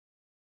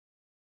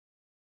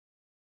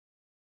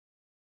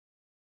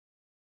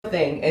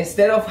thing,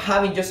 instead of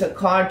having just a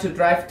car to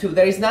drive to,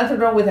 there is nothing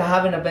wrong with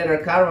having a better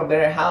car or a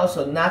better house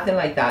or nothing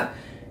like that.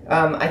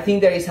 I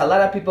think there is a lot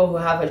of people who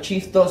have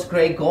achieved those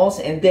great goals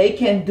and they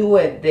can do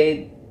it.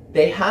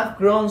 They have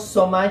grown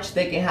so much,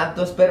 they can have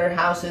those better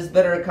houses,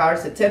 better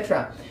cars,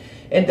 etc.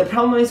 And the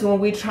problem is when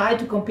we try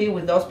to compete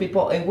with those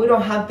people and we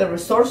don't have the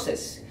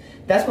resources,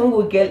 that's when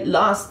we get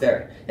lost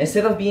there.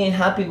 Instead of being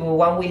happy with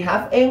what we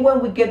have, and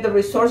when we get the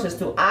resources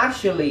to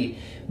actually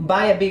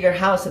buy a bigger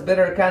house, a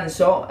better car, and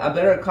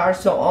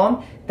so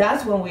on,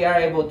 that's when we are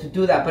able to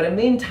do that. But in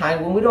the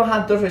meantime, when we don't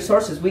have those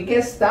resources, we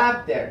get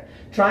stuck there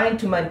trying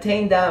to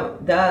maintain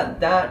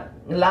that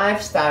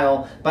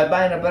lifestyle by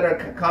buying a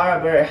better car,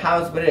 a better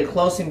house, better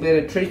clothing,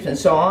 better trips, and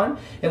so on.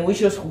 And we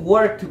just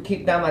work to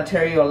keep that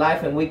material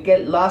life, and we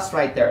get lost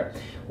right there.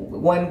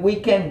 When we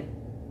can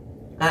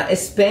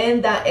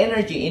spend that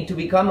energy into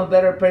become a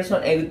better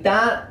person, and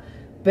that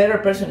better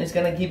person is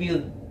going to give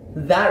you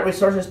that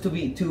resources to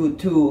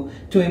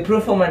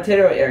improve a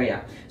material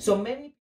area. So many